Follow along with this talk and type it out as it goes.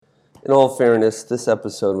In all fairness, this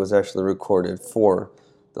episode was actually recorded for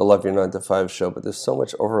the Love Your 9 to 5 show, but there's so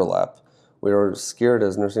much overlap. We are scared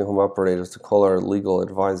as nursing home operators to call our legal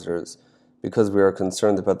advisors because we are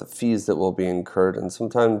concerned about the fees that will be incurred, and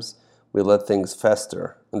sometimes we let things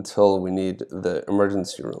fester until we need the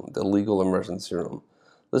emergency room, the legal emergency room.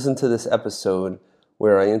 Listen to this episode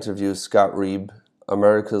where I interview Scott Reib,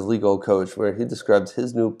 America's legal coach, where he describes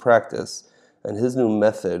his new practice and his new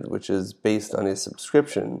method, which is based on a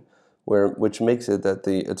subscription, which makes it that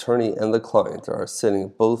the attorney and the client are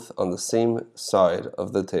sitting both on the same side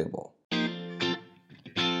of the table.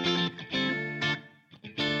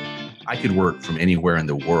 I could work from anywhere in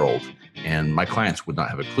the world, and my clients would not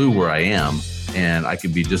have a clue where I am, and I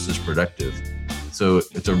could be just as productive. So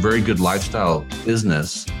it's a very good lifestyle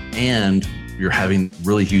business, and you're having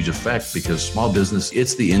really huge effect because small business,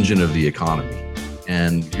 it's the engine of the economy,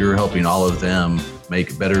 and you're helping all of them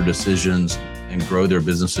make better decisions and grow their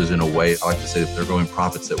businesses in a way, I like to say, that they're growing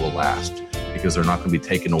profits that will last because they're not going to be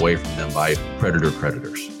taken away from them by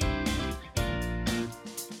predators.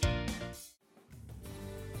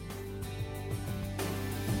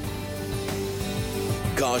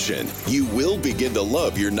 Caution, you will begin to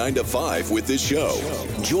love your 9 to 5 with this show.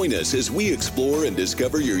 Join us as we explore and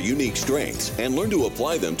discover your unique strengths and learn to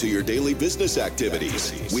apply them to your daily business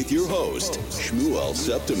activities with your host, Shmuel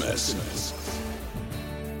Septimus.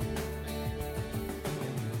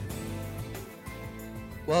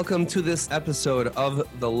 Welcome to this episode of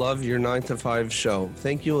the Love Your 9 to 5 show.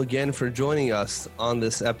 Thank you again for joining us on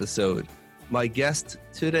this episode. My guest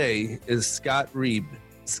today is Scott Reib.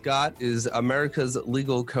 Scott is America's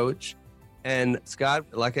legal coach. And Scott,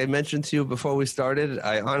 like I mentioned to you before we started,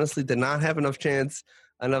 I honestly did not have enough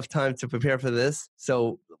time to prepare for this.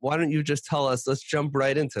 So why don't you just tell us, let's jump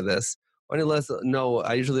right into this. Why don't you let us know,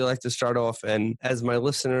 I usually like to start off, and as my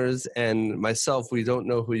listeners and myself, we don't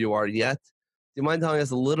know who you are yet. Do you mind telling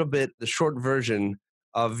us a little bit, the short version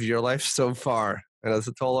of your life so far, and as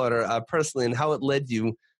a tall order, personally, and how it led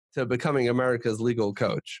you to becoming America's legal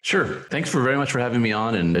coach? Sure. Thanks very much for having me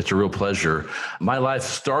on, and it's a real pleasure. My life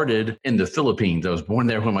started in the Philippines. I was born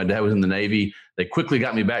there when my dad was in the Navy. They quickly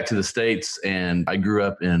got me back to the States, and I grew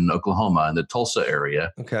up in Oklahoma, in the Tulsa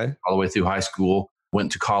area, Okay. all the way through high school.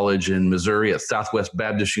 Went to college in Missouri at Southwest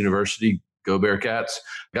Baptist University. Go Bearcats.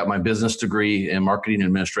 Got my business degree in marketing and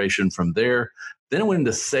administration from there. Then I went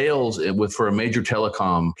into sales for a major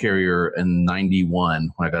telecom carrier in 91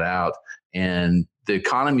 when I got out. And the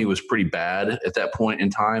economy was pretty bad at that point in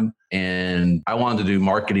time. And I wanted to do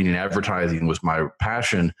marketing and advertising was my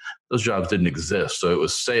passion. Those jobs didn't exist. So it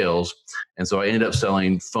was sales. And so I ended up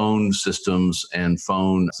selling phone systems and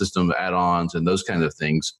phone system add-ons and those kinds of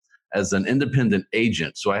things as an independent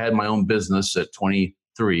agent. So I had my own business at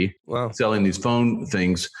 23, selling these phone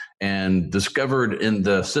things, and discovered in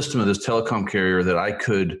the system of this telecom carrier that I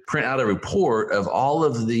could print out a report of all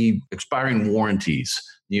of the expiring warranties.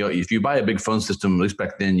 You know, if you buy a big phone system, at least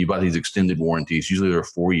back then, you buy these extended warranties. Usually they're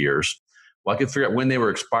 4 years. Well, I could figure out when they were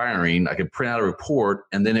expiring. I could print out a report,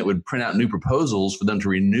 and then it would print out new proposals for them to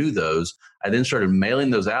renew those. I then started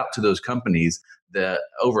mailing those out to those companies. That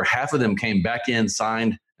over half of them came back in,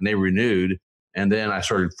 signed, and they renewed. And then I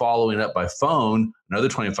started following up by phone. Another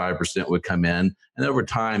 25% would come in. And over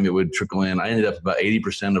time, it would trickle in. I ended up about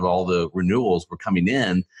 80% of all the renewals were coming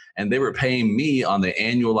in. And they were paying me on the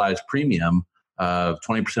annualized premium of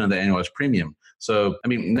 20% of the annualized premium. So, I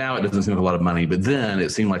mean, now it doesn't seem like a lot of money. But then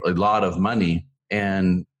it seemed like a lot of money.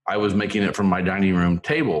 And I was making it from my dining room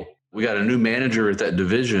table. We got a new manager at that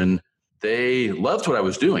division. They loved what I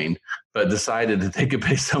was doing, but decided that they could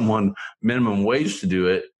pay someone minimum wage to do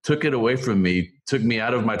it, took it away from me, took me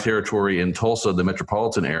out of my territory in Tulsa, the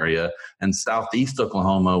metropolitan area, and southeast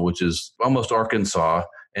Oklahoma, which is almost Arkansas,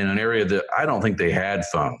 in an area that I don't think they had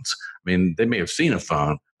phones. I mean, they may have seen a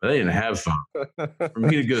phone, but they didn't have phone. For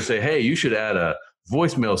me to go say, hey, you should add a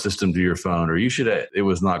voicemail system to your phone, or it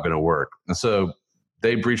was not going to work. And so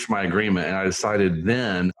they breached my agreement, and I decided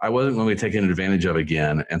then I wasn't going to be taken advantage of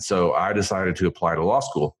again. And so I decided to apply to law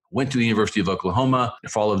school. Went to the University of Oklahoma in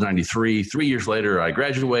fall of 93. 3 years later, I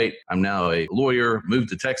graduate. I'm now a lawyer, moved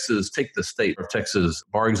to Texas, take the state of Texas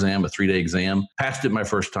bar exam, a 3-day exam, passed it my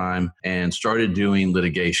first time, and started doing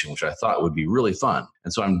litigation, which I thought would be really fun.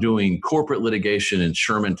 And so I'm doing corporate litigation in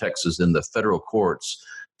Sherman, Texas, in the federal courts,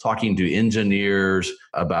 talking to engineers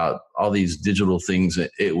about all these digital things.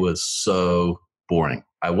 It was so boring.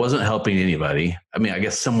 I wasn't helping anybody. I mean, I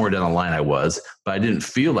guess somewhere down the line I was, but I didn't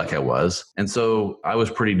feel like I was. And so I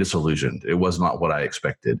was pretty disillusioned. It was not what I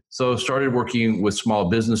expected. So started working with small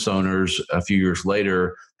business owners a few years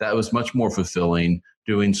later. That was much more fulfilling,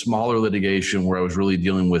 doing smaller litigation where I was really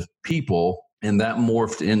dealing with people And that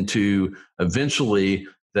morphed into eventually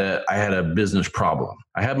that I had a business problem.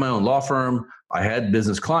 I had my own law firm. I had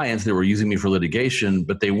business clients that were using me for litigation,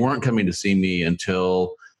 but they weren't coming to see me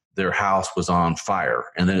until their house was on fire.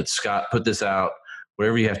 And then it's, Scott, put this out,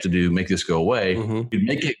 whatever you have to do, make this go away. Mm-hmm. You'd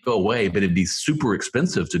make it go away, but it'd be super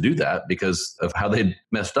expensive to do that because of how they'd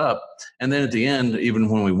messed up. And then at the end, even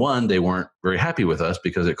when we won, they weren't very happy with us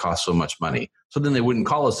because it cost so much money. So then they wouldn't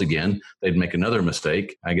call us again. They'd make another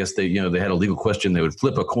mistake. I guess they had a legal question. They would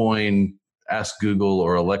flip a coin, ask Google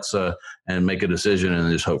or Alexa and make a decision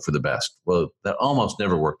and just hope for the best. Well, that almost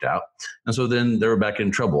never worked out. And so then they were back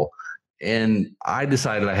in trouble. And I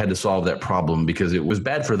decided I had to solve that problem because it was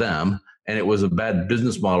bad for them and it was a bad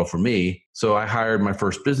business model for me. So I hired my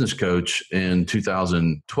first business coach in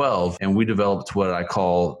 2012, and we developed what I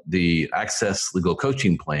call the Access Legal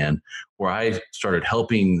Coaching Plan, where I started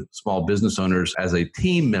helping small business owners as a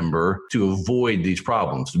team member to avoid these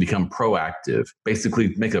problems, to become proactive,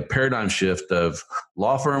 basically make a paradigm shift of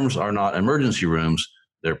law firms are not emergency rooms,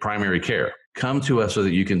 they're primary care. Come to us so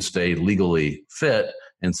that you can stay legally fit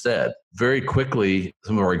instead. Very quickly,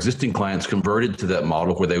 some of our existing clients converted to that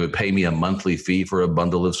model where they would pay me a monthly fee for a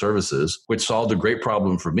bundle of services, which solved a great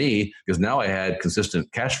problem for me because now I had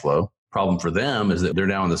consistent cash flow. Problem for them is that they're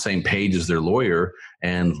now on the same page as their lawyer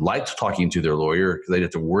and liked talking to their lawyer because they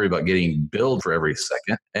didn't have to worry about getting billed for every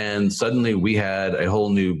second. And suddenly we had a whole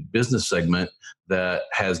new business segment that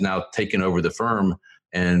has now taken over the firm,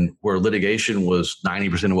 and where litigation was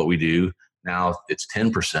 90% of what we do, now it's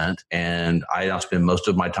 10%. And I now spend most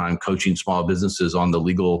of my time coaching small businesses on the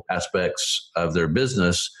legal aspects of their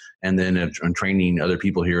business. And then I'm training other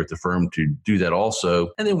people here at the firm to do that also.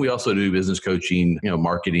 And then we also do business coaching,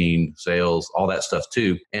 marketing, sales, all that stuff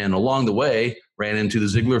too. And along the way, ran into the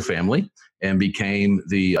Ziegler family and became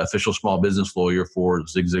the official small business lawyer for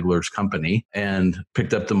Zig Ziglar's company and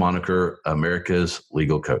picked up the moniker America's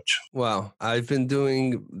Legal Coach. Wow. I've been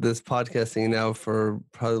doing this podcasting now for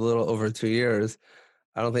probably a little over 2 years.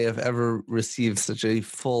 I don't think I've ever received such a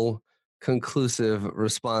full, conclusive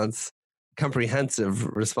response, comprehensive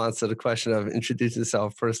response to the question of introduce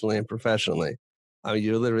yourself personally and professionally. I mean,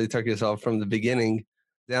 you literally took yourself from the beginning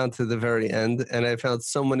down to the very end. And I found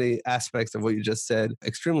so many aspects of what you just said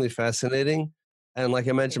extremely fascinating. And like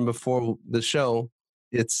I mentioned before the show,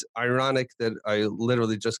 it's ironic that I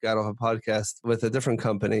literally just got off a podcast with a different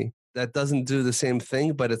company that doesn't do the same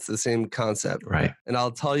thing, but it's the same concept. Right. And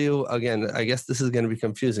I'll tell you again, I guess this is going to be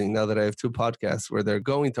confusing now that I have two podcasts where they're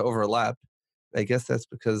going to overlap. I guess that's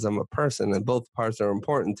because I'm a person and both parts are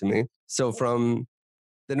important to me. So from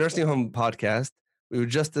the nursing home podcast, we were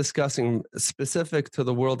just discussing specific to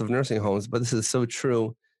the world of nursing homes, but this is so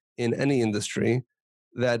true in any industry,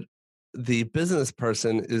 that the business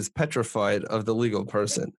person is petrified of the legal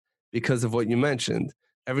person because of what you mentioned.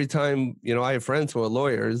 Every time, I have friends who are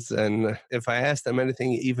lawyers, and if I ask them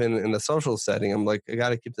anything, even in a social setting, I'm like, I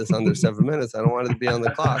got to keep this under 7 minutes. I don't want it to be on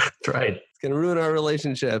the clock. That's right. It's going to ruin our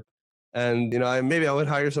relationship. And, maybe I would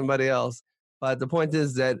hire somebody else. But the point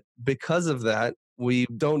is that because of that, we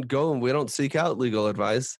don't go and we don't seek out legal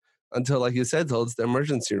advice until, like you said, till it's the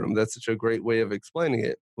emergency room. That's such a great way of explaining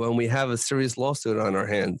it. When we have a serious lawsuit on our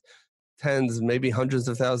hands, tens, maybe hundreds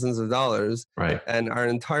of thousands of dollars, right, and our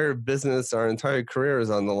entire business, our entire career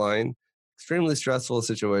is on the line, extremely stressful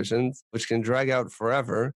situations, which can drag out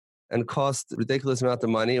forever and cost a ridiculous amount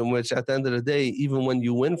of money, in which at the end of the day, even when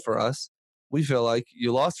you win for us, we feel like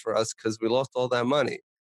you lost for us because we lost all that money.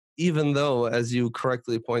 Even though, as you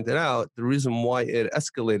correctly pointed out, the reason why it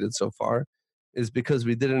escalated so far is because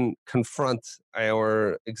we didn't confront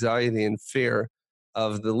our anxiety and fear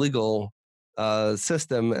of the legal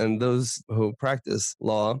system and those who practice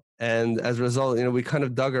law. And as a result, we kind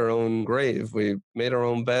of dug our own grave. We made our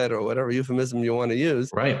own bed, or whatever euphemism you want to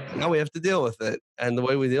use. Right. Now we have to deal with it. And the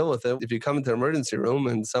way we deal with it, if you come into an emergency room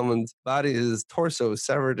and someone's body is torso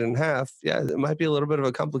severed in half, yeah, it might be a little bit of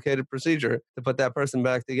a complicated procedure to put that person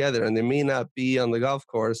back together. And they may not be on the golf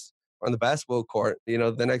course or on the basketball court,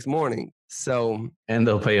 the next morning. So, and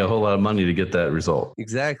they'll pay a whole lot of money to get that result.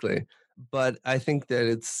 Exactly. But I think that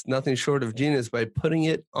it's nothing short of genius by putting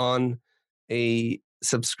it on a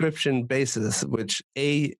subscription basis, which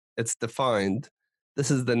it's defined.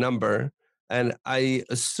 This is the number. And I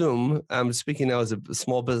assume, I'm speaking now as a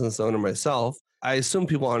small business owner myself, I assume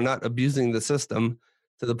people are not abusing the system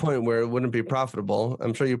to the point where it wouldn't be profitable.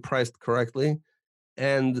 I'm sure you priced correctly.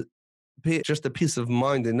 And just a peace of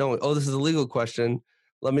mind in knowing, this is a legal question.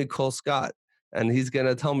 Let me call Scott and he's going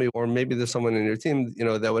to tell me, or maybe there's someone in your team,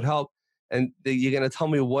 that would help. And you're going to tell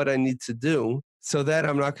me what I need to do so that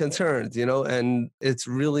I'm not concerned, and it's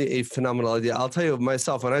really a phenomenal idea. I'll tell you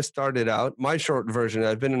myself, when I started out, my short version,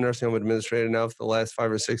 I've been a nursing home administrator now for the last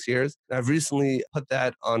 5 or 6 years. I've recently put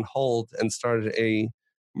that on hold and started a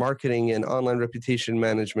marketing and online reputation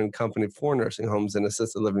management company for nursing homes and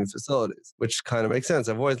assisted living facilities, which kind of makes sense.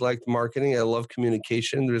 I've always liked marketing. I love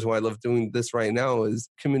communication. The reason why I love doing this right now is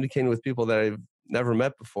communicating with people that I've never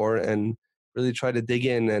met before and really try to dig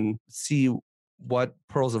in and see what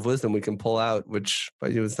pearls of wisdom we can pull out, which by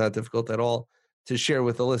you is not difficult at all to share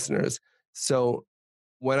with the listeners. So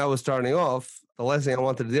when I was starting off, the last thing I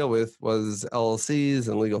wanted to deal with was LLCs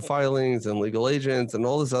and legal filings and legal agents and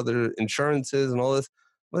all this other insurances and all this.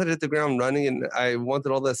 I wanted to hit the ground running, and I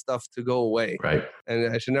wanted all that stuff to go away. Right.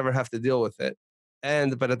 And I should never have to deal with it.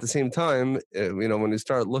 But at the same time, when you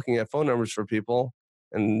start looking at phone numbers for people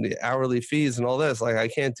and the hourly fees and all this, like I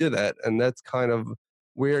can't do that. And that's kind of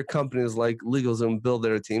where companies like LegalZoom build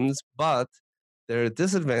their teams. But their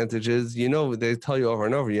disadvantage is, they tell you over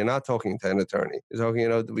and over, you're not talking to an attorney. You're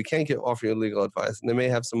talking, we can't offer you legal advice. And they may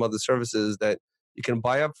have some other services that you can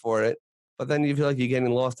buy up for it, but then you feel like you're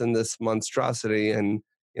getting lost in this monstrosity and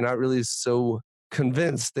you're not really so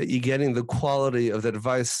convinced that you're getting the quality of the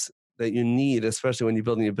advice that you need, especially when you're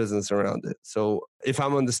building your business around it. So if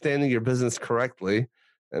I'm understanding your business correctly,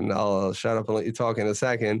 and I'll shut up and let you talk in a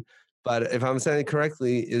second, but if I'm saying it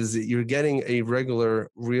correctly, is that you're getting a regular,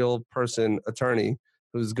 real person attorney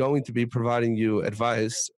who's going to be providing you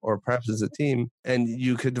advice, or perhaps as a team, and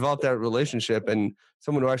you could develop that relationship and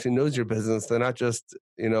someone who actually knows your business. They're not just,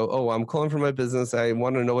 oh, I'm calling for my business. I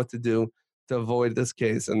want to know what to do to avoid this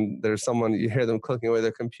case. And there's someone, you hear them clicking away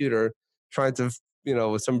their computer, trying to,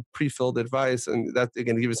 with some pre-filled advice, and that they're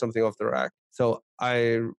going to give you something off the rack. So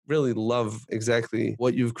I really love exactly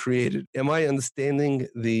what you've created. Am I understanding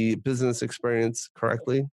the business experience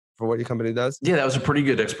correctly for what your company does? Yeah, that was a pretty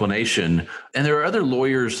good explanation. And there are other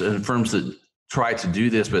lawyers and firms that try to do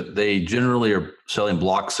this, but they generally are selling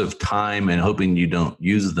blocks of time and hoping you don't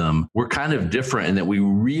use them. We're kind of different in that we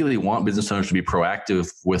really want business owners to be proactive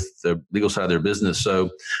with the legal side of their business. So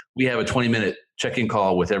we have a 20-minute check-in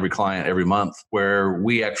call with every client every month where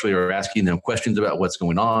we actually are asking them questions about what's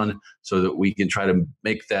going on so that we can try to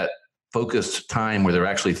make that focused time where they're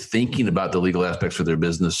actually thinking about the legal aspects of their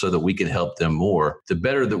business so that we can help them more. The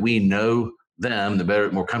better that we know them, the better,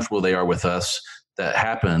 more comfortable they are with us, that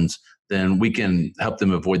happens, then we can help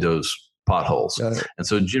them avoid those potholes. And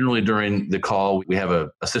so generally during the call, we have a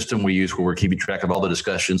system we use where we're keeping track of all the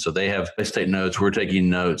discussions. So they take notes, we're taking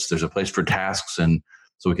notes. There's a place for tasks, and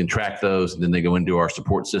so we can track those, and then they go into our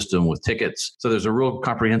support system with tickets. So there's a real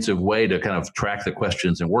comprehensive way to kind of track the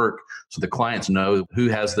questions and work so the clients know who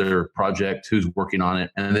has their project, who's working on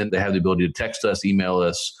it, and then they have the ability to text us, email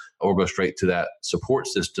us, or go straight to that support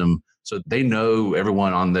system so they know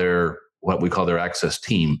everyone on their what we call their access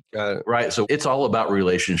team. Right. So it's all about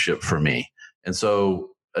relationship for me. And so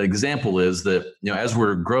an example is that, as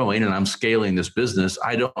we're growing and I'm scaling this business,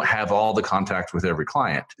 I don't have all the contact with every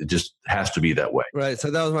client. It just has to be that way. Right.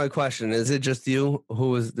 So that was my question. Is it just you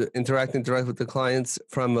who is interacting direct with the clients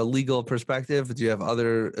from a legal perspective? Do you have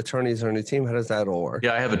other attorneys on your team? How does that all work?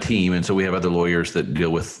 Yeah, I have a team. And so we have other lawyers that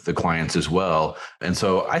deal with the clients as well. And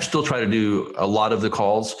so I still try to do a lot of the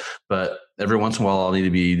calls, but every once in a while I'll need to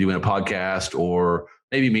be doing a podcast or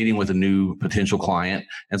maybe meeting with a new potential client.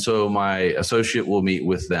 And so my associate will meet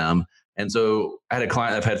with them. And so I had a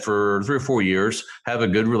client I've had for 3 or 4 years, have a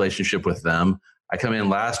good relationship with them. I come in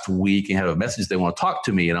last week and have a message they want to talk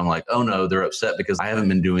to me. And I'm like, oh no, they're upset because I haven't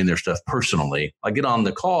been doing their stuff personally. I get on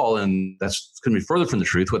the call and that's going to be further from the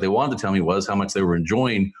truth. What they wanted to tell me was how much they were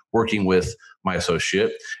enjoying working with my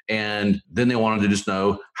associate. And then they wanted to just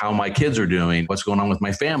know how my kids are doing, what's going on with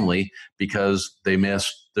my family, because they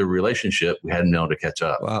missed the relationship. We hadn't been able to catch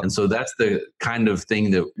up. Wow. And so that's the kind of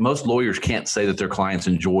thing that most lawyers can't say that their clients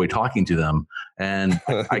enjoy talking to them. And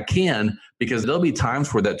I can, because there'll be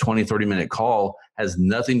times where that 20, 30-minute call has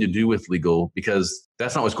nothing to do with legal, because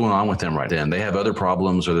that's not what's going on with them right then. They have other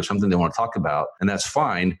problems or there's something they want to talk about, and that's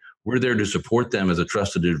fine. We're there to support them as a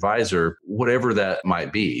trusted advisor, whatever that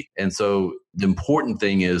might be. And so the important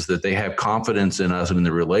thing is that they have confidence in us and in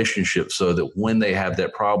the relationship so that when they have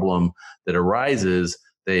that problem that arises,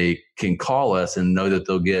 they can call us and know that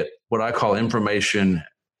they'll get what I call information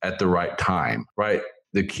at the right time, right?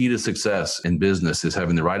 The key to success in business is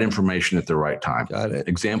having the right information at the right time. Got it.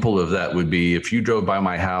 Example of that would be if you drove by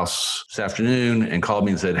my house this afternoon and called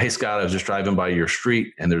me and said, hey, Scott, I was just driving by your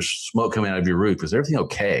street and there's smoke coming out of your roof. Is everything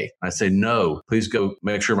okay? I say, no, please go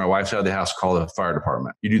make sure my wife's out of the house, call the fire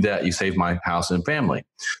department. You do that, you save my house and family.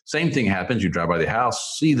 Same thing happens. You drive by the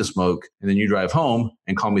house, see the smoke, and then you drive home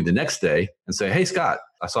and call me the next day and say, hey, Scott,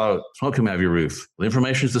 I saw smoke coming out of your roof. The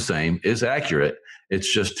information is the same. It's accurate.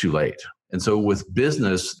 It's just too late. And so with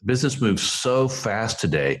business moves so fast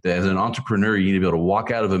today that as an entrepreneur, you need to be able to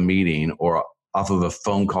walk out of a meeting or off of a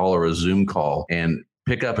phone call or a Zoom call and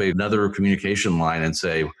pick up another communication line and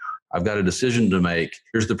say, I've got a decision to make.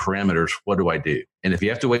 Here's the parameters. What do I do? And if you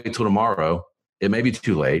have to wait until tomorrow, it may be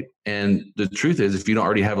too late. And the truth is, if you don't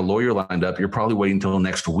already have a lawyer lined up, you're probably waiting until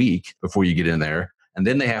next week before you get in there. And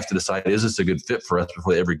then they have to decide, is this a good fit for us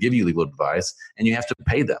before they ever give you legal advice? And you have to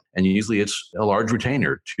pay them. And usually it's a large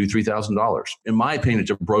retainer, $2,000, $3,000. In my opinion, it's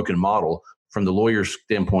a broken model from the lawyer's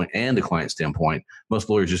standpoint and the client standpoint. Most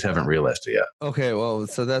lawyers just haven't realized it yet. Okay, well,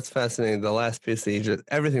 so that's fascinating. The last piece that you just,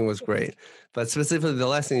 everything was great. But specifically the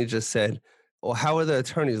last thing you just said, well, how are the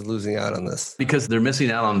attorneys losing out on this? Because they're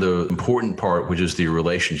missing out on the important part, which is the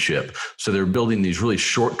relationship. So they're building these really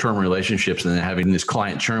short-term relationships and then having this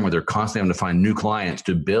client churn where they're constantly having to find new clients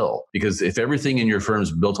to bill. Because if everything in your firm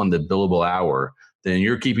is built on the billable hour, then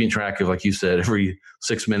you're keeping track of, like you said, every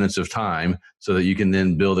 6 minutes of time so that you can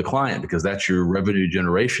then bill the client because that's your revenue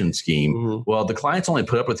generation scheme. Mm-hmm. Well, the clients only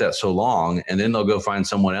put up with that so long, and then they'll go find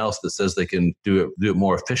someone else that says they can do it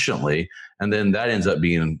more efficiently. And then that ends up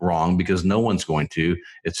being wrong because no one's going to.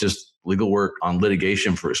 It's just legal work on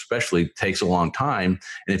litigation for especially takes a long time.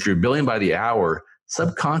 And if you're billing by the hour,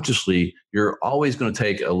 subconsciously, you're always going to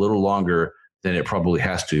take a little longer than it probably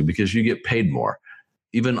has to because you get paid more.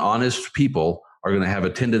 Even honest people are going to have a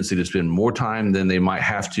tendency to spend more time than they might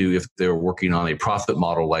have to if they're working on a profit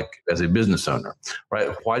model, like as a business owner,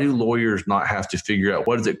 right? Why do lawyers not have to figure out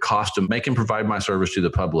what does it cost to make and provide my service to the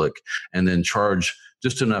public and then charge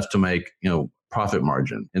just enough to make, profit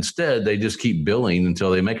margin? Instead, they just keep billing until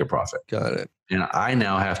they make a profit. Got it. And I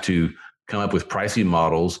now have to come up with pricing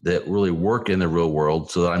models that really work in the real world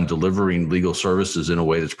so that I'm delivering legal services in a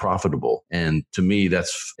way that's profitable. And to me,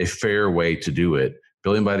 that's a fair way to do it.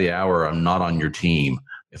 Billing by the hour, I'm not on your team.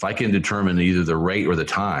 If I can determine either the rate or the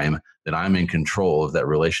time, then I'm in control of that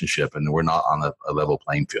relationship and we're not on a level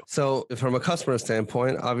playing field. So from a customer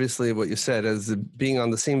standpoint, obviously what you said is being on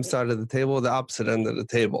the same side of the table, the opposite end of the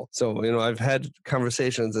table. So, I've had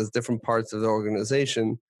conversations as different parts of the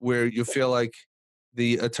organization where you feel like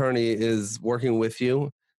the attorney is working with you.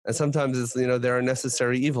 And sometimes it's, they're a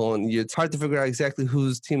necessary evil and it's hard to figure out exactly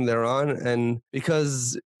whose team they're on. And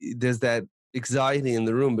because there's that anxiety in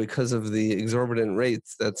the room because of the exorbitant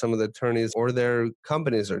rates that some of the attorneys or their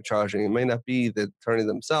companies are charging. It may not be the attorney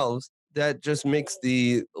themselves. That just makes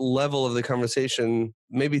the level of the conversation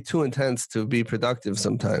maybe too intense to be productive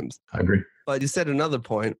sometimes. I agree. But you said another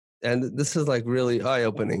point, and this is like really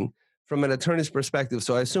eye-opening from an attorney's perspective.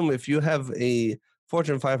 So I assume if you have a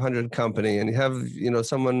Fortune 500 company and you have,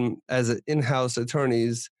 someone as in-house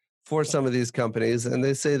attorneys for some of these companies, and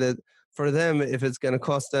they say that for them, if it's going to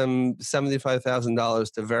cost them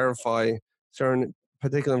 $75,000 to verify certain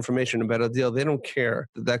particular information about a deal, they don't care.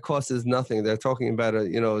 That cost is nothing. They're talking about a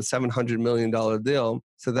 $700 million deal.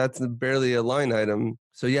 So that's barely a line item.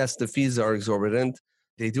 So yes, the fees are exorbitant.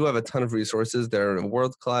 They do have a ton of resources. They're a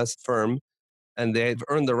world-class firm, and they've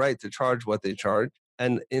earned the right to charge what they charge.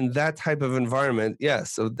 And in that type of environment,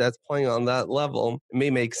 yes, so that's playing on that level. It may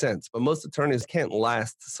make sense, but most attorneys can't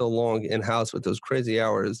last so long in-house with those crazy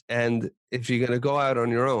hours. And if you're going to go out on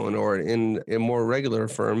your own or in a more regular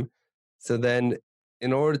firm, so then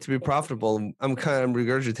in order to be profitable, I'm kind of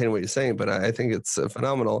regurgitating what you're saying, but I think it's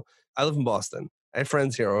phenomenal. I live in Boston. I have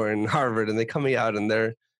friends here or in Harvard, and they come out and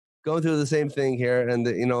they're going through the same thing here. And,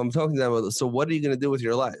 I'm talking to them about, so what are you going to do with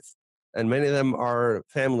your life? And many of them are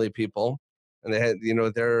family people. And they had,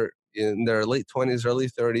 they're in their late 20s, early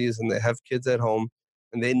 30s, and they have kids at home.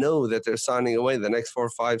 And they know that they're signing away the next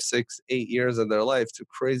 4, 5, 6, 8 years of their life to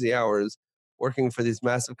crazy hours, working for these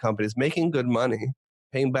massive companies, making good money,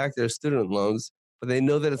 paying back their student loans. But they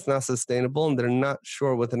know that it's not sustainable and they're not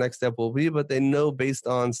sure what the next step will be. But they know based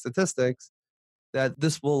on statistics that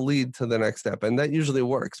this will lead to the next step. And that usually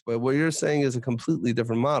works. But what you're saying is a completely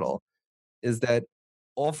different model, is that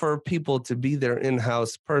offer people to be their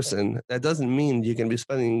in-house person. That doesn't mean you can be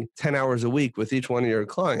spending 10 hours a week with each one of your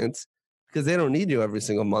clients because they don't need you every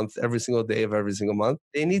single month, every single day of every single month.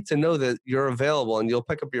 They need to know that you're available and you'll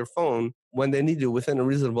pick up your phone when they need you within a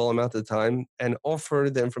reasonable amount of time and offer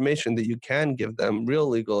the information that you can give them, real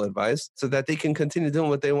legal advice, so that they can continue doing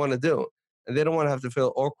what they want to do. And they don't want to have to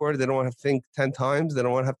feel awkward. They don't want to have to think 10 times. They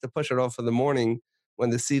don't want to have to push it off in the morning when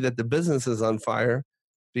they see that the business is on fire,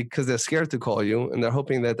 because they're scared to call you and they're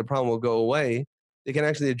hoping that the problem will go away. They can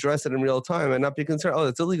actually address it in real time and not be concerned, oh,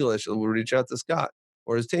 it's a legal issue. We'll reach out to Scott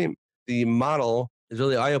or his team. The model is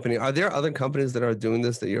really eye-opening. Are there other companies that are doing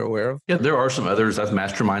this that you're aware of? Yeah, there are some others. I've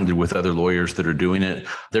masterminded with other lawyers that are doing it.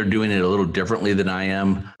 They're doing it a little differently than I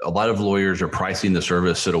am. A lot of lawyers are pricing the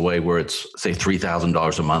service in a way where it's, say,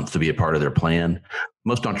 $3,000 a month to be a part of their plan.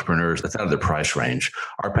 Most entrepreneurs, that's out of their price range.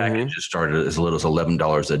 Our packages started as little as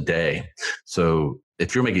 $11 a day. So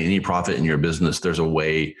if you're making any profit in your business, there's a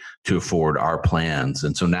way to afford our plans.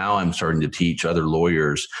 And so now I'm starting to teach other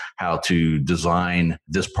lawyers how to design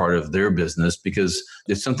this part of their business, because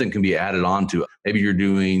if something can be added on to, maybe you're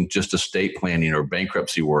doing just estate planning or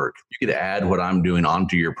bankruptcy work, you could add what I'm doing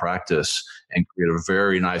onto your practice and create a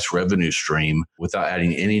very nice revenue stream without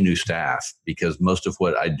adding any new staff, because most of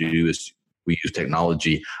what I do is we use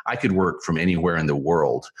technology. I could work from anywhere in the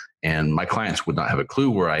world and my clients would not have a clue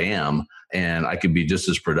where I am, and I could be just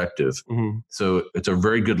as productive. So it's a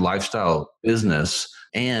very good lifestyle business,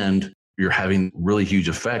 and you're having really huge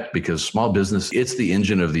effect because small business, it's the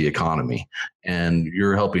engine of the economy, and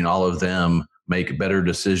you're helping all of them make better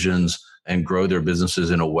decisions and grow their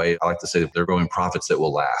businesses in a way, I like to say, that they're growing profits that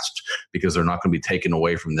will last, because they're not going to be taken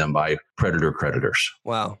away from them by predator creditors.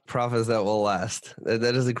 Wow. Profits that will last.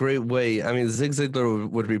 That is a great way. I mean, Zig Ziglar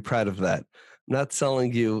would be proud of that. I'm not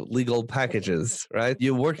selling you legal packages, right?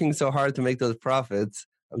 You're working so hard to make those profits.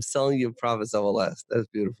 I'm selling you profits that will last. That's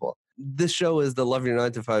beautiful. This show is the Love Your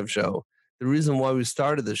 9 to 5 show. The reason why we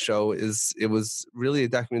started the show is it was really a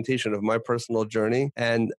documentation of my personal journey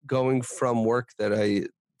and going from work that I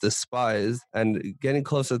despise and getting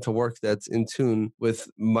closer to work that's in tune with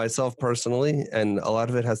myself personally. And a lot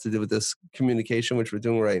of it has to do with this communication, which we're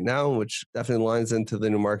doing right now, which definitely lines into the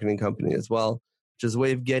new marketing company as well, which is a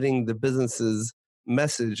way of getting the business's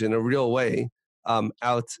message in a real way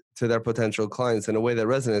out to their potential clients in a way that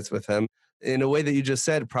resonates with them, in a way that you just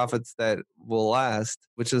said, profits that will last,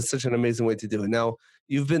 which is such an amazing way to do it. Now,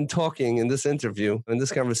 you've been talking in this interview, in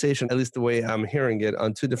this conversation, at least the way I'm hearing it,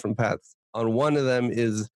 on two different paths. On one of them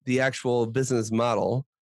is the actual business model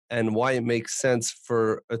and why it makes sense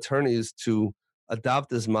for attorneys to adopt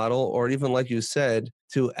this model, or even, like you said,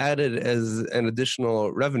 to add it as an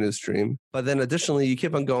additional revenue stream. But then additionally, you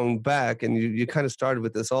keep on going back, and you kind of started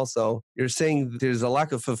with this also. You're saying there's a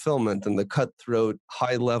lack of fulfillment in the cutthroat,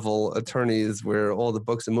 high-level attorneys where all the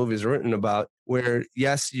books and movies are written about, where,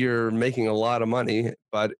 yes, you're making a lot of money,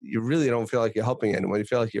 but you really don't feel like you're helping anyone. You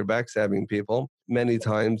feel like you're backstabbing people. Many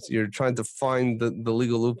times you're trying to find the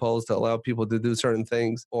legal loopholes to allow people to do certain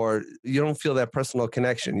things, or you don't feel that personal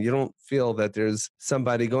connection. You don't feel that there's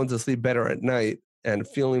somebody going to sleep better at night and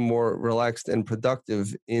feeling more relaxed and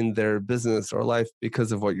productive in their business or life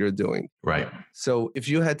because of what you're doing. Right. So if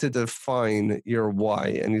you had to define your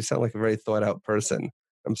why, and you sound like a very thought out person,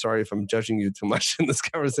 I'm sorry if I'm judging you too much in this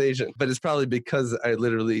conversation, but it's probably because I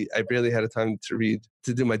barely had a time to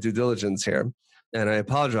do my due diligence here. And I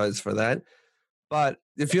apologize for that. But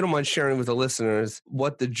if you don't mind sharing with the listeners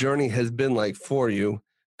what the journey has been like for you,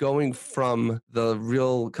 going from the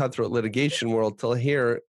real cutthroat litigation world till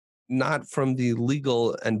here, not from the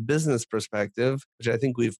legal and business perspective, which I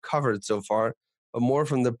think we've covered so far, but more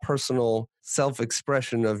from the personal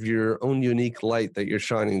self-expression of your own unique light that you're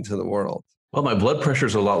shining to the world. Well, my blood pressure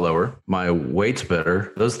is a lot lower. My weight's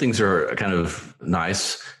better. Those things are kind of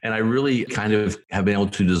nice. And I really kind of have been able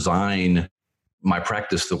to design my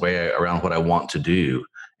practice the way around what I want to do.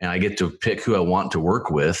 And I get to pick who I want to work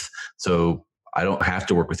with. So I don't have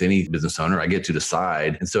to work with any business owner. I get to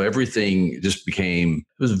decide. And so everything just it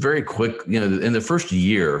was very quick. You know, in the first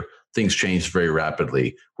year, things changed very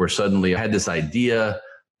rapidly, where suddenly I had this idea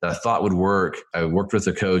that I thought would work. I worked with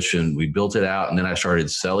a coach and we built it out, and then I started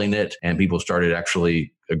selling it, and people started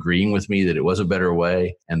actually agreeing with me that it was a better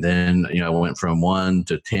way. And then, I went from 1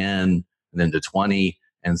 to 10 and then to 20.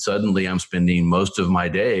 And suddenly I'm spending most of my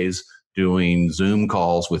days doing Zoom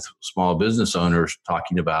calls with small business owners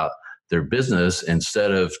talking about their business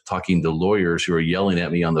instead of talking to lawyers who are yelling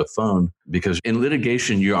at me on the phone. Because in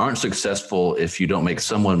litigation, you aren't successful if you don't make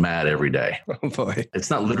someone mad every day. Oh boy. It's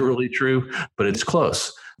not literally true, but it's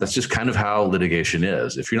close. That's just kind of how litigation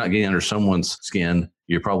is. If you're not getting under someone's skin,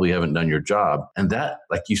 you probably haven't done your job. And that,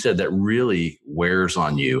 like you said, that really wears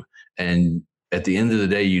on you. And at the end of the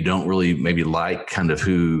day, you don't really maybe like kind of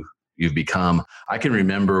who you've become. I can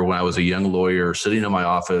remember when I was a young lawyer sitting in my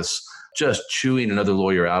office, just chewing another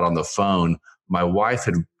lawyer out on the phone. My wife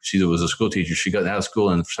she was a school teacher. She got out of school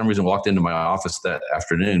and for some reason walked into my office that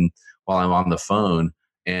afternoon while I'm on the phone.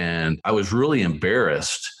 And I was really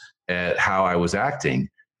embarrassed at how I was acting,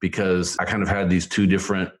 because I kind of had these two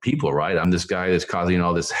different people, right? I'm this guy that's causing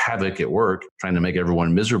all this havoc at work, trying to make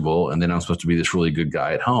everyone miserable. And then I'm supposed to be this really good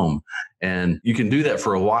guy at home. And you can do that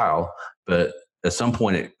for a while, but at some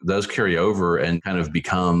point it does carry over and kind of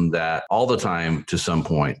become that all the time to some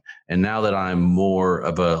point. And now that I'm more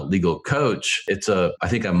of a legal coach, I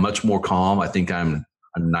think I'm much more calm. I think I'm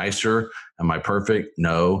nicer. Am I perfect?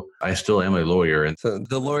 No, I still am a lawyer. And so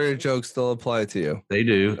the lawyer jokes still apply to you. They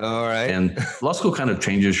do. All right. And law school kind of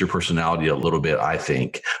changes your personality a little bit, I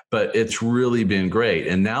think, but it's really been great.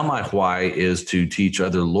 And now my why is to teach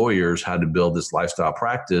other lawyers how to build this lifestyle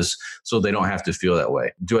practice so they don't have to feel that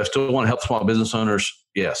way. Do I still want to help small business owners?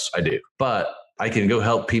 Yes, I do. But I can go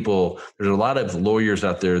help people. There's a lot of lawyers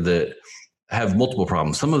out there that have multiple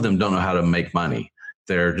problems. Some of them don't know how to make money.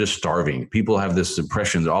 They're just starving. People have this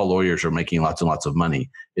impression that all lawyers are making lots and lots of money.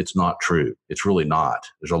 It's not true. It's really not.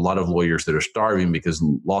 There's a lot of lawyers that are starving because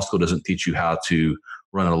law school doesn't teach you how to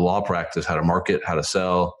run a law practice, how to market, how to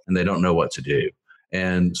sell, and they don't know what to do.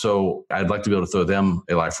 And so I'd like to be able to throw them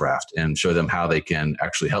a life raft and show them how they can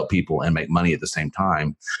actually help people and make money at the same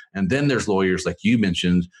time. And then there's lawyers like you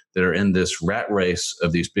mentioned that are in this rat race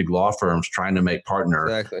of these big law firms trying to make partner.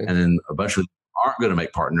 Exactly. And then a bunch of them aren't going to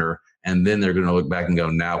make partner. And then they're going to look back and go,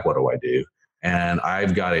 now what do I do? And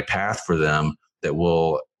I've got a path for them that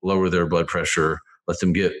will lower their blood pressure, let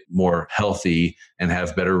them get more healthy and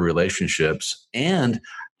have better relationships. And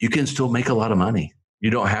you can still make a lot of money. You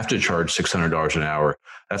don't have to charge $600 an hour.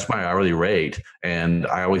 That's my hourly rate. And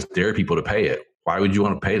I always dare people to pay it. Why would you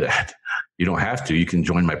want to pay that? You don't have to. You can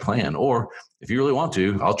join my plan. Or if you really want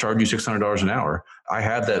to, I'll charge you $600 an hour. I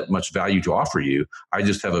have that much value to offer you. I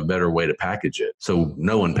just have a better way to package it. So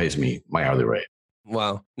no one pays me my hourly rate.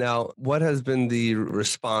 Wow. Now, what has been the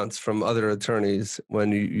response from other attorneys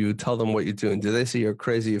when you tell them what you're doing? Do they say you're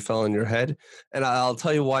crazy, you fell on your head? And I'll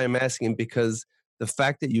tell you why I'm asking, because the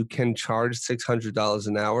fact that you can charge $600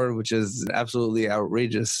 an hour, which is an absolutely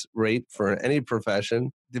outrageous rate for any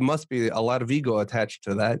profession, there must be a lot of ego attached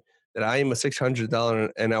to that I am a $600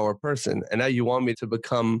 an hour person. And now you want me to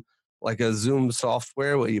become like a Zoom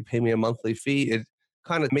software where you pay me a monthly fee. It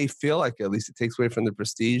kind of may feel like, at least it takes away from the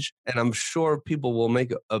prestige. And I'm sure people will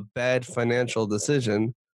make a bad financial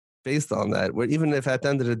decision based on that, where even if at the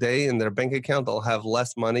end of the day in their bank account, they'll have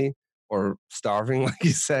less money or starving, like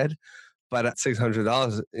you said. But at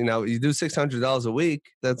 $600, you do $600 a week,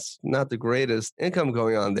 that's not the greatest income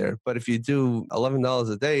going on there. But if you do $11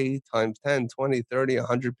 a day times 10, 20, 30,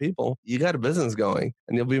 100 people, you got a business going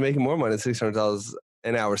and you'll be making more money than $600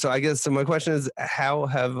 an hour. So I guess my question is, how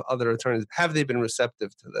have other attorneys, have they been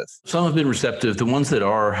receptive to this? Some have been receptive. The ones that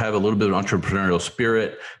have a little bit of entrepreneurial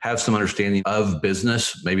spirit, have some understanding of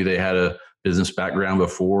business. Maybe they had a business background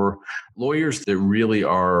before. Lawyers that really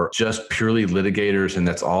are just purely litigators and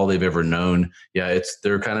that's all they've ever known,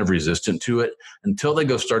 they're kind of resistant to it until they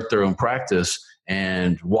go start their own practice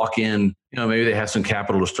and walk in. Maybe they have some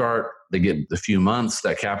capital to start. They get a few months,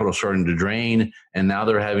 that capital starting to drain, and now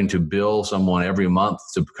they're having to bill someone every month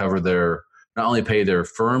to cover not only pay their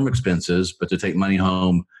firm expenses, but to take money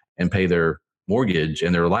home and pay their mortgage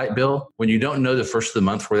and their light bill. When you don't know the first of the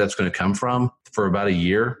month where that's going to come from for about a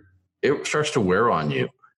year, it starts to wear on you.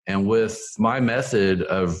 And with my method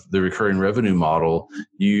of the recurring revenue model,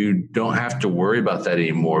 you don't have to worry about that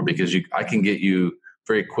anymore because I can get you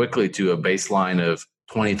very quickly to a baseline of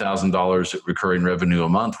 $20,000 recurring revenue a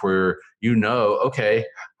month where okay,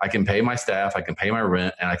 I can pay my staff, I can pay my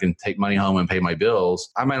rent, and I can take money home and pay my bills.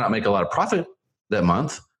 I might not make a lot of profit that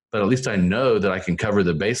month, but at least I know that I can cover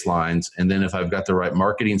the baselines. And then if I've got the right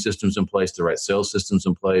marketing systems in place, the right sales systems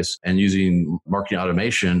in place, and using marketing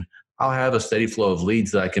automation, I'll have a steady flow of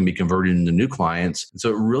leads that I can be converting into new clients. And so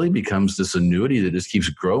it really becomes this annuity that just keeps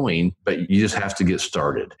growing, but you just have to get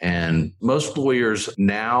started. And most lawyers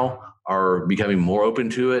now are becoming more open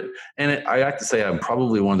to it. And I have to say I'm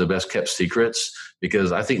probably one of the best kept secrets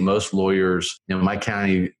because I think most lawyers, my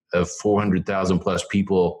county of 400,000 plus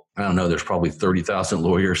people, I don't know, there's probably 30,000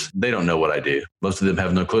 lawyers. They don't know what I do. Most of them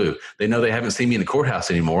have no clue. They know they haven't seen me in the courthouse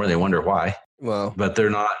anymore and they wonder why. Wow. But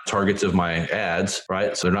they're not targets of my ads,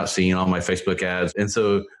 right? So they're not seeing all my Facebook ads. And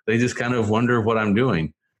so they just kind of wonder what I'm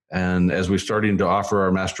doing. And as we're starting to offer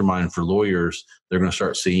our mastermind for lawyers, they're going to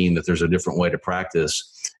start seeing that there's a different way to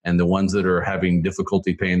practice. And the ones that are having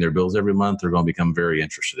difficulty paying their bills every month are going to become very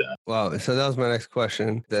interested in it. Wow. So that was my next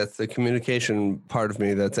question. That's the communication part of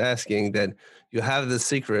me that's asking that you have this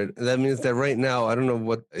secret. That means that right now, I don't know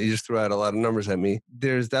what, you just threw out a lot of numbers at me.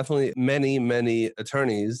 There's definitely many, many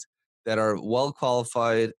attorneys that are well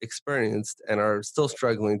qualified, experienced, and are still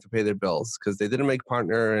struggling to pay their bills because they didn't make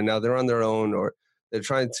partner and now they're on their own, or they're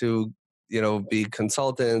trying to, be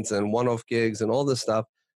consultants and one-off gigs and all this stuff.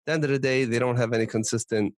 At the end of the day, they don't have any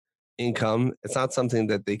consistent income. It's not something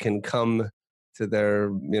that they can come to their,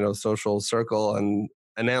 social circle and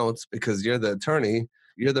announce because you're the attorney.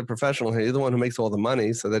 You're the professional here. You're the one who makes all the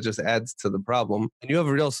money. So that just adds to the problem. And you have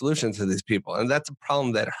a real solution to these people. And that's a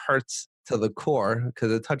problem that hurts to the core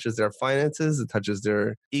because it touches their finances, it touches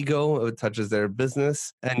their ego, it touches their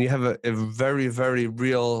business. And you have a very, very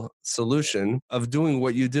real solution of doing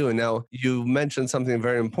what you do. And now you mentioned something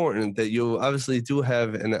very important, that you obviously do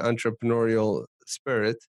have an entrepreneurial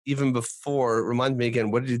spirit. Even before, remind me again,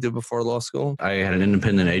 what did you do before law school? I had an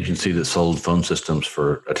independent agency that sold phone systems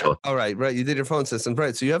for a tele. All right. You did your phone systems,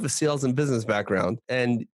 right? So you have a sales and business background,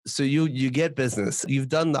 and so you get business. You've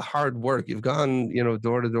done the hard work. You've gone,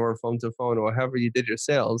 door to door, phone to phone, or however you did your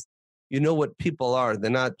sales. You know what people are. They're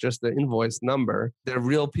not just the invoice number. They're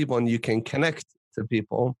real people, and you can connect to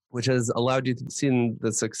people, which has allowed you to see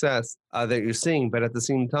the success that you're seeing. But at the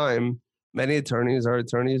same time, many attorneys are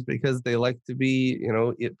attorneys because they like to be,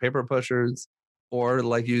 paper pushers, or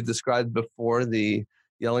like you described before, the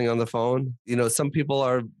yelling on the phone. Some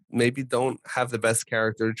people maybe don't have the best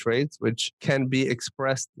character traits, which can be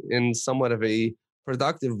expressed in somewhat of a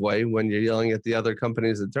productive way when you're yelling at the other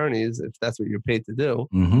company's attorneys, if that's what you're paid to do.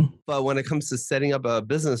 Mm-hmm. But when it comes to setting up a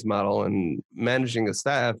business model and managing a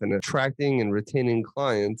staff and attracting and retaining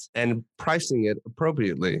clients and pricing it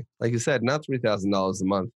appropriately, like you said, not $3,000 a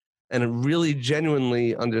month, and really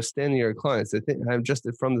genuinely understanding your clients. I think I'm just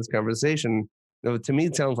from this conversation, to me,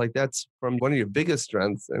 it sounds like that's from one of your biggest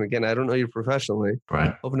strengths. And again, I don't know you professionally.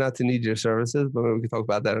 Right. Hope not to need your services, but maybe we can talk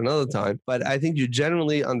about that another time. But I think you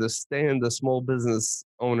generally understand the small business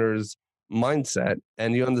owner's mindset,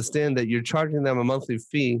 and you understand that you're charging them a monthly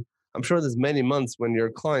fee. I'm sure there's many months when your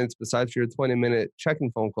clients, besides your 20-minute checking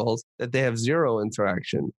phone calls, that they have zero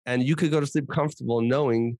interaction. And you could go to sleep comfortable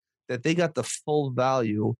knowing that they got the full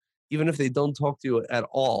value, even if they don't talk to you at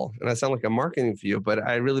all. And I sound like I'm marketing for you, but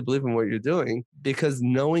I really believe in what you're doing, because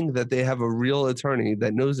knowing that they have a real attorney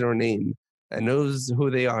that knows their name and knows who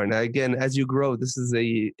they are. Now, again, as you grow,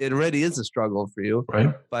 it already is a struggle for you,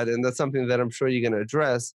 right? And that's something that I'm sure you're going to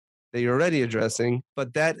address, that you're already addressing,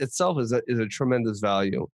 but that itself is a tremendous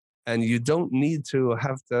value. And you don't need to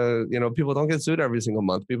have to, people don't get sued every single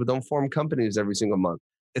month. People don't form companies every single month.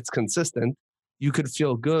 It's consistent. You could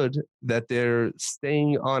feel good that they're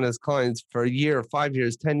staying on as clients for a year, 5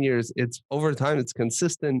 years, 10 years. It's over time, it's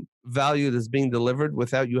consistent value that's being delivered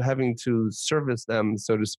without you having to service them,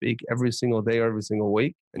 so to speak, every single day or every single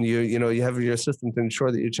week. And you have your system to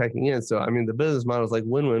ensure that you're checking in. So, the business model is like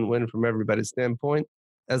win-win-win from everybody's standpoint.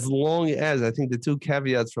 As long as, I think the two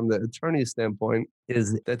caveats from the attorney standpoint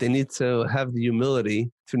is that they need to have the humility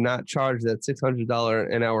to not charge that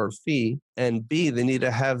 $600 an hour fee. And B, they need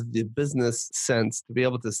to have the business sense to be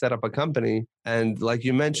able to set up a company. And like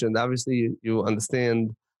you mentioned, obviously you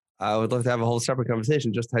understand, I would love to have a whole separate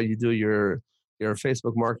conversation, just how you do your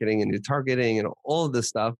Facebook marketing and your targeting and all of this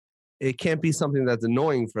stuff. It can't be something that's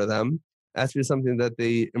annoying for them. It has to be something that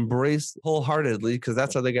they embrace wholeheartedly, because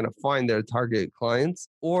that's how they're going to find their target clients,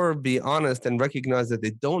 or be honest and recognize that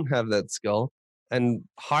they don't have that skill and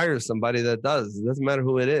hire somebody that does. It doesn't matter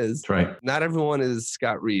who it is. That's right. Not everyone is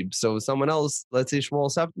Scott Reib. So someone else, let's say Shmuel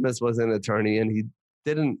Septimus was an attorney and he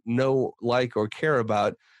didn't know, like, or care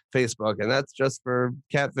about Facebook, and that's just for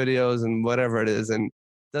cat videos and whatever it is, and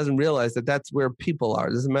doesn't realize that that's where people are.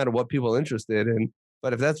 It doesn't matter what people are interested in.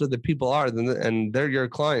 But if that's what the people are, and they're your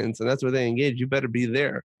clients, and that's where they engage, you better be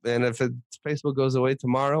there. And if Facebook goes away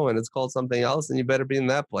tomorrow and it's called something else, then you better be in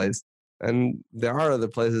that place. And there are other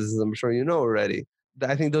places, as I'm sure you know already.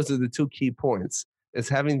 I think those are the two key points. It's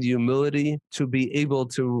having the humility to be able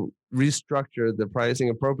to restructure the pricing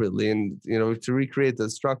appropriately, and to recreate the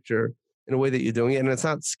structure in a way that you're doing it. And it's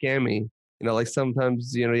not scammy. Like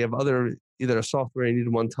sometimes, you have either a software you need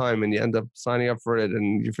one time and you end up signing up for it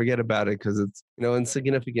and you forget about it because it's,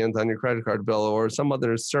 insignificant on your credit card bill, or some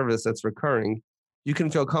other service that's recurring. You can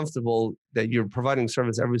feel comfortable that you're providing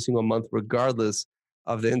service every single month, regardless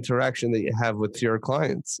of the interaction that you have with your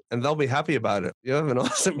clients, and they'll be happy about it. You have an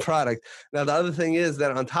awesome product. Now, the other thing is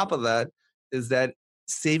that on top of that is that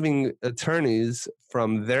saving attorneys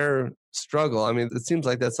from their struggle. It seems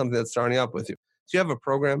like that's something that's starting up with you. So you have a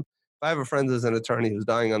program. If I have a friend who's an attorney who's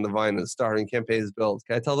dying on the vine and starting, can't pay his bills,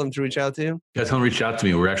 can I tell them to reach out to you? Yeah, tell them to reach out to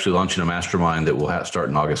me. We're actually launching a mastermind that will start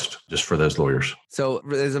in August just for those lawyers. So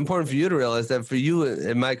it's important for you to realize that for you,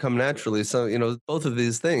 it might come naturally. So, both of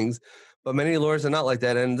these things, but many lawyers are not like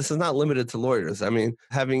that. And this is not limited to lawyers.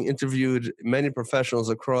 Having interviewed many professionals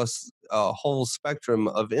across a whole spectrum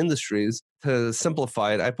of industries, to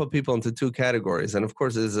simplify it, I put people into two categories. And of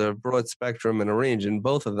course, there's a broad spectrum and a range in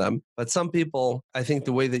both of them. But some people, I think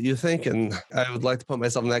the way that you think, and I would like to put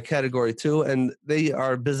myself in that category too, and they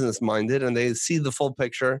are business minded and they see the full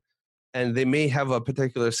picture. and they may have a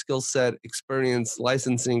particular skill set, experience,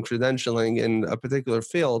 licensing, credentialing in a particular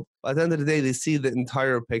field. But at the end of the day, they see the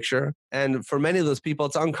entire picture. And for many of those people,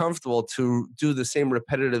 it's uncomfortable to do the same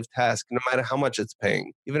repetitive task, no matter how much it's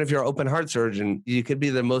paying. Even if you're an open heart surgeon, you could be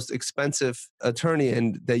the most expensive attorney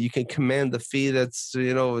and that you can command the fee that's,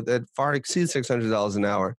 that far exceeds $600 an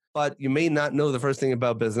hour. But you may not know the first thing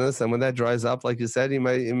about business. And when that dries up, like you said, you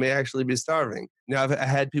may actually be starving. Now, I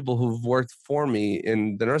had people who've worked for me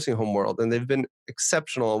in the nursing home world, and they've been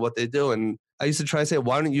exceptional at what they do. And I used to try to say,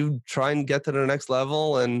 why don't you try and get to the next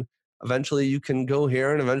level? And eventually you can go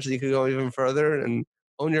here, and eventually you can go even further and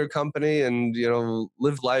own your company and,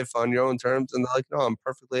 live life on your own terms. And they're like, no, I'm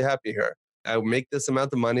perfectly happy here. I make this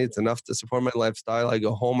amount of money. It's enough to support my lifestyle. I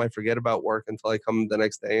go home. I forget about work until I come the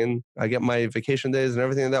next day, and I get my vacation days and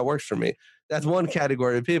everything that works for me. That's one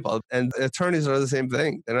category of people. And attorneys are the same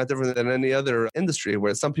thing. They're not different than any other industry,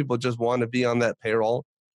 where some people just want to be on that payroll.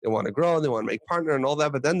 They want to grow. They want to make partner and all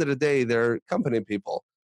that. But at the end of the day, they're company people.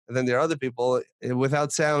 And then there are other people,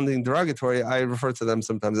 without sounding derogatory, I refer to them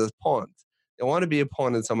sometimes as pawns. They want to be a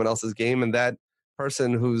pawn in someone else's game. And that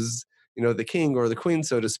person who's the king or the queen,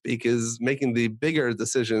 so to speak, is making the bigger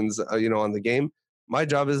decisions, on the game. My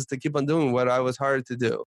job is to keep on doing what I was hired to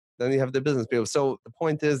do. Then you have the business people. So the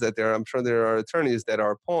point is that I'm sure there are attorneys that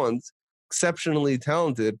are pawns, exceptionally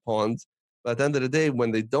talented pawns. But at the end of the day,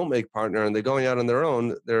 when they don't make partner and they're going out on their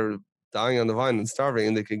own, they're dying on the vine and starving,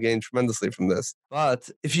 and they could gain tremendously from this.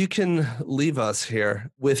 But if you can leave us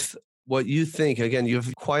here with what you think, again, you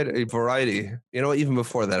have quite a variety. Even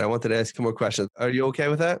before that, I wanted to ask you more questions. Are you okay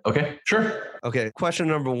with that? Okay, sure. Okay. Question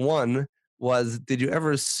number one was, did you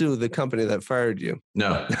ever sue the company that fired you?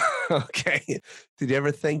 No. Okay. Did you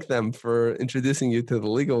ever thank them for introducing you to the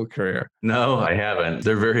legal career? No, I haven't.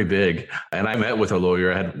 They're very big. And I met with a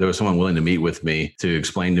lawyer. There was someone willing to meet with me to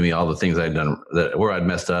explain to me all the things I'd done, where I'd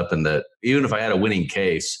messed up, and that even if I had a winning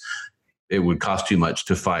case, it would cost too much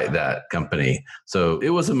to fight that company. So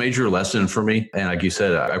it was a major lesson for me. And like you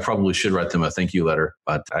said, I probably should write them a thank you letter,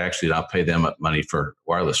 but I actually don't pay them money for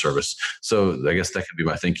wireless service. So I guess that could be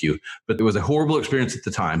my thank you. But it was a horrible experience at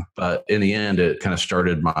the time. But in the end, it kind of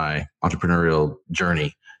started my entrepreneurial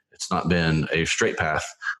journey. It's not been a straight path,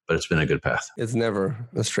 but it's been a good path. It's never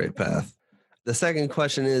a straight path. The second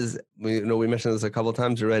question is, we mentioned this a couple of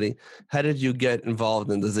times already. How did you get involved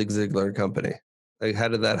in the Zig Ziglar company? Like, how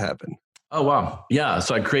did that happen? Oh, wow. Yeah.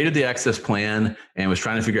 So I created the access plan and was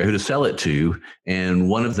trying to figure out who to sell it to. And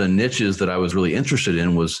one of the niches that I was really interested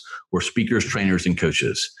in were speakers, trainers, and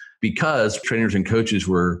coaches, because trainers and coaches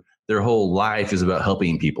their whole life is about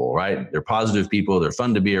helping people, right? They're positive people. They're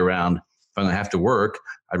fun to be around. If I'm going to have to work,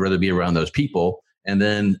 I'd rather be around those people. And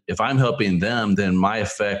then if I'm helping them, then my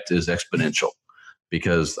effect is exponential,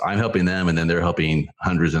 because I'm helping them and then they're helping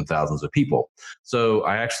hundreds and thousands of people. So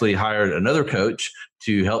I actually hired another coach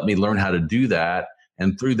to help me learn how to do that.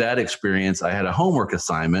 And through that experience, I had a homework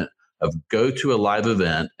assignment of go to a live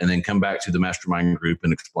event and then come back to the mastermind group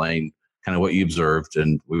and explain kind of what you observed,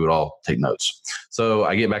 and we would all take notes. So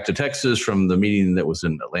I get back to Texas from the meeting that was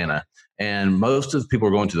in Atlanta, and most of the people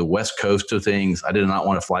were going to the West Coast of things. I did not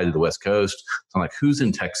want to fly to the West Coast. So I'm like, who's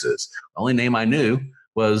in Texas? The only name I knew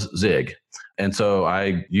was Zig. And so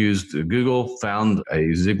I used Google, found a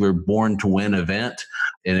Ziglar Born to Win event,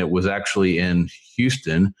 and it was actually in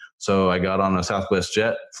Houston. So I got on a Southwest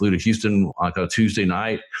jet, flew to Houston on a Tuesday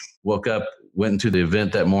night, woke up, went into the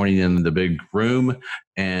event that morning in the big room,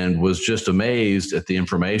 and was just amazed at the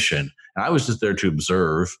information. And I was just there to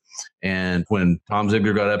observe. And when Tom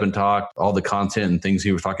Ziglar got up and talked, all the content and things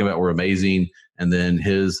he was talking about were amazing. And then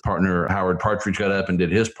his partner, Howard Partridge, got up and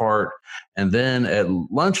did his part. And then at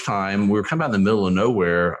lunchtime, we were kind of out in the middle of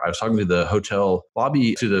nowhere. I was talking to the hotel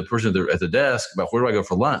lobby, to the person at the desk, about where do I go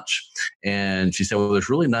for lunch? And she said, well, there's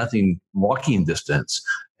really nothing walking distance.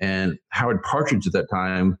 And Howard Partridge at that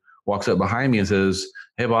time walks up behind me and says,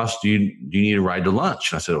 hey, boss, do you need a ride to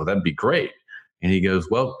lunch? And I said, well, that'd be great. And he goes,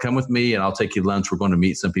 well, come with me and I'll take you to lunch. We're going to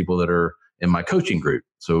meet some people that are in my coaching group.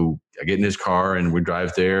 So I get in his car and we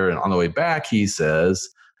drive there. And on the way back, he says,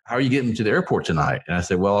 how are you getting to the airport tonight? And I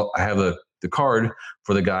said, well, I have the card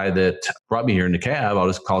for the guy that brought me here in the cab. I'll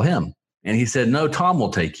just call him. And he said, no, Tom will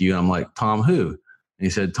take you. And I'm like, Tom who? And he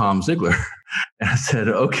said, Tom Ziglar. And I said,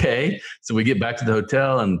 okay. So we get back to the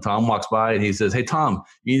hotel and Tom walks by and he says, hey, Tom,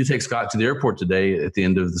 you need to take Scott to the airport today at the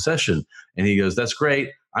end of the session. And he goes, that's great.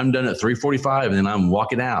 I'm done at 3:45 and then I'm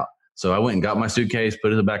walking out. So I went and got my suitcase, put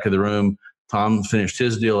it in the back of the room. Tom finished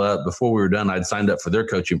his deal up. Before we were done, I'd signed up for their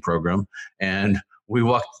coaching program and we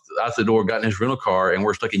walked out the door, got in his rental car, and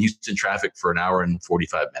we're stuck in Houston traffic for an hour and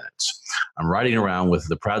 45 minutes. I'm riding around with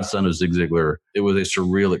the proud son of Zig Ziglar. It was a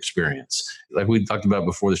surreal experience. Like we talked about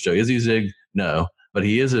before the show. Is he Zig? No, but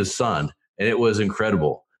he is his son. And it was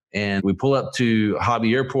incredible. And we pull up to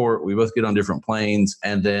Hobby Airport. We both get on different planes.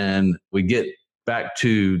 And then we get back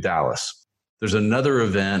to Dallas. There's another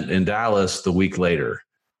event in Dallas the week later.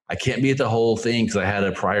 I can't be at the whole thing because I had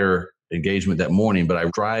a prior engagement that morning, but I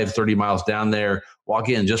drive 30 miles down there, walk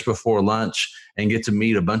in just before lunch, and get to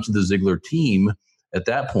meet a bunch of the Ziglar team at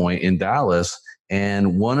that point in Dallas.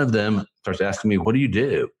 And one of them starts asking me, what do you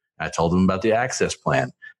do? I told him about the access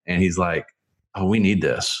plan. And he's like, oh, we need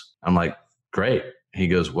this. I'm like, great. He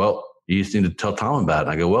goes, well, you just need to tell Tom about it.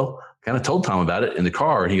 And I go, well, I kind of told Tom about it in the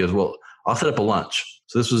car. And he goes, well, I'll set up a lunch.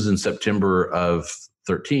 So this was in September of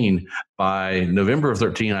 13. By November of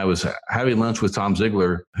 13, I was having lunch with Tom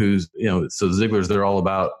Ziglar, who's, so the Ziglars, they're all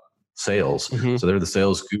about sales. Mm-hmm. So they're the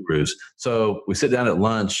sales gurus. So we sit down at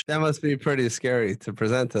lunch. That must be pretty scary to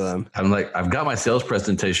present to them. I'm like, I've got my sales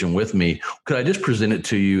presentation with me. Could I just present it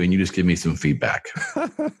to you and you just give me some feedback?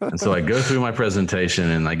 And so I go through my presentation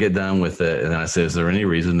and I get done with it. And then I say, is there any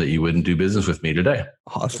reason that you wouldn't do business with me today?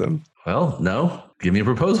 Awesome. Well, no, give me a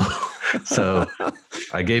proposal. So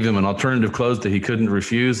I gave him an alternative close that he couldn't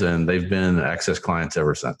refuse, and they've been Access clients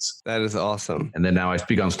ever since. That is awesome. And then now I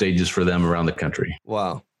speak on stages for them around the country.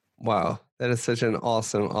 Wow. That is such an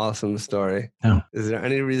awesome story. Yeah. Is there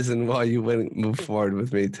any reason why you wouldn't move forward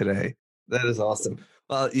with me today? That is awesome.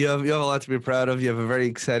 Well, you have a lot to be proud of. You have a very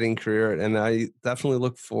exciting career, and I definitely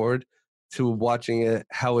look forward to watching it,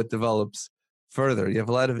 how it develops further. You have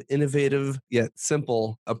a lot of innovative yet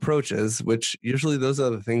simple approaches, which usually those are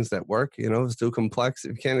the things that work. It's too complex.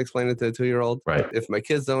 If you can't explain it to a 2-year-old, right? If my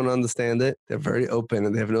kids don't understand it, they're very open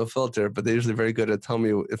and they have no filter, but they're usually very good at telling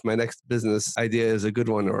me if my next business idea is a good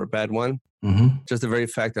one or a bad one. Mm-hmm. Just the very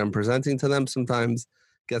fact that I'm presenting to them sometimes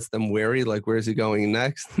gets them wary, like, where's he going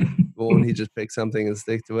next? But when he just picks something and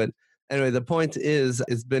stick to it. Anyway, the point is,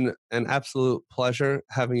 it's been an absolute pleasure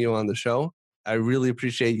having you on the show. I really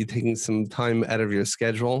appreciate you taking some time out of your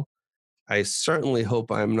schedule. I certainly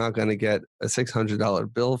hope I'm not going to get a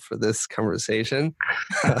 $600 bill for this conversation.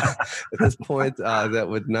 At this point, that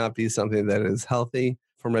would not be something that is healthy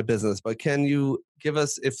for my business. But can you give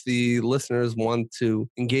us, if the listeners want to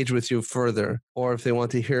engage with you further, or if they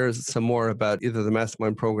want to hear some more about either the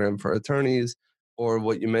Mastermind program for attorneys or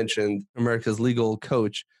what you mentioned, America's Legal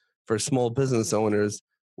Coach for small business owners,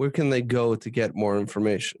 where can they go to get more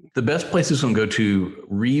information? The best place is to go to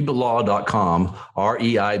reiblaw.com,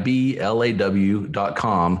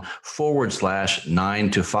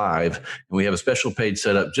 REIBLAW.com/9to5. And we have a special page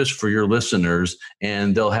set up just for your listeners,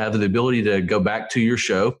 and they'll have the ability to go back to your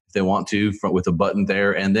show if they want to, with a button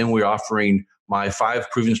there. And then we're offering my 5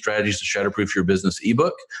 proven strategies to shatterproof your business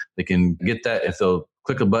ebook. They can get that if they'll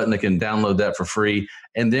click a button, they can download that for free.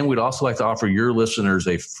 And then we'd also like to offer your listeners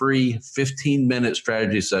a free 15-minute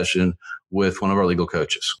strategy session with one of our legal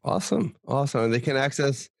coaches. Awesome. And they can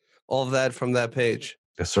access all of that from that page.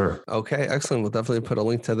 Yes, sir. Okay, excellent. We'll definitely put a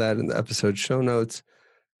link to that in the episode show notes.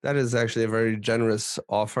 That is actually a very generous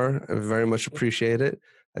offer. I very much appreciate it.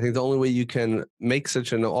 I think the only way you can make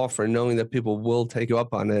such an offer, knowing that people will take you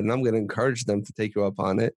up on it, and I'm going to encourage them to take you up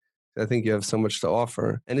on it. I think you have so much to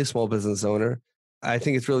offer any small business owner. I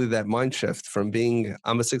think it's really that mind shift from being,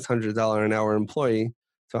 I'm a $600 an hour employee,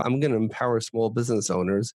 so I'm going to empower small business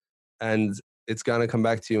owners, and it's going to come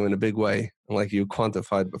back to you in a big way, like you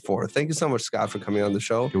quantified before. Thank you so much, Scott, for coming on the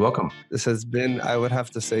show. You're welcome. This has been, I would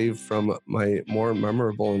have to say, from my more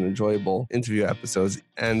memorable and enjoyable interview episodes,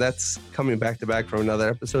 and that's coming back to back from another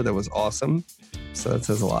episode that was awesome. So that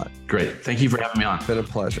says a lot. Great. Thank you for having me on. It's been a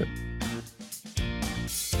pleasure.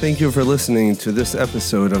 Thank you for listening to this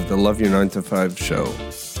episode of the Love Your 9 to 5 show.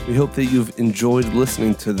 We hope that you've enjoyed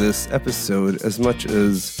listening to this episode as much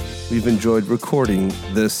as we've enjoyed recording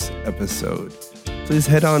this episode. Please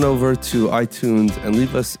head on over to iTunes and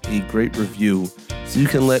leave us a great review so you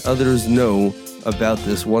can let others know about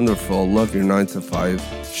this wonderful Love Your 9 to 5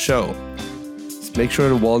 show. Just make sure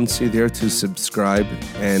to while you're there to subscribe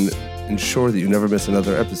and ensure that you never miss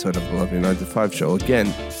another episode of the Love Your 9 to 5 show. Again,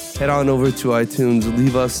 head on over to iTunes,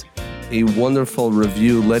 leave us a wonderful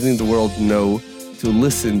review letting the world know to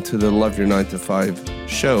listen to the Love Your 9 to 5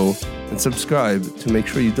 show and subscribe to make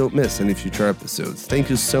sure you don't miss any future episodes. Thank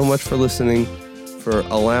you so much for listening, for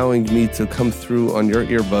allowing me to come through on your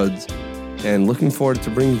earbuds, and looking forward to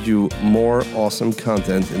bringing you more awesome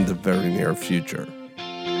content in the very near future.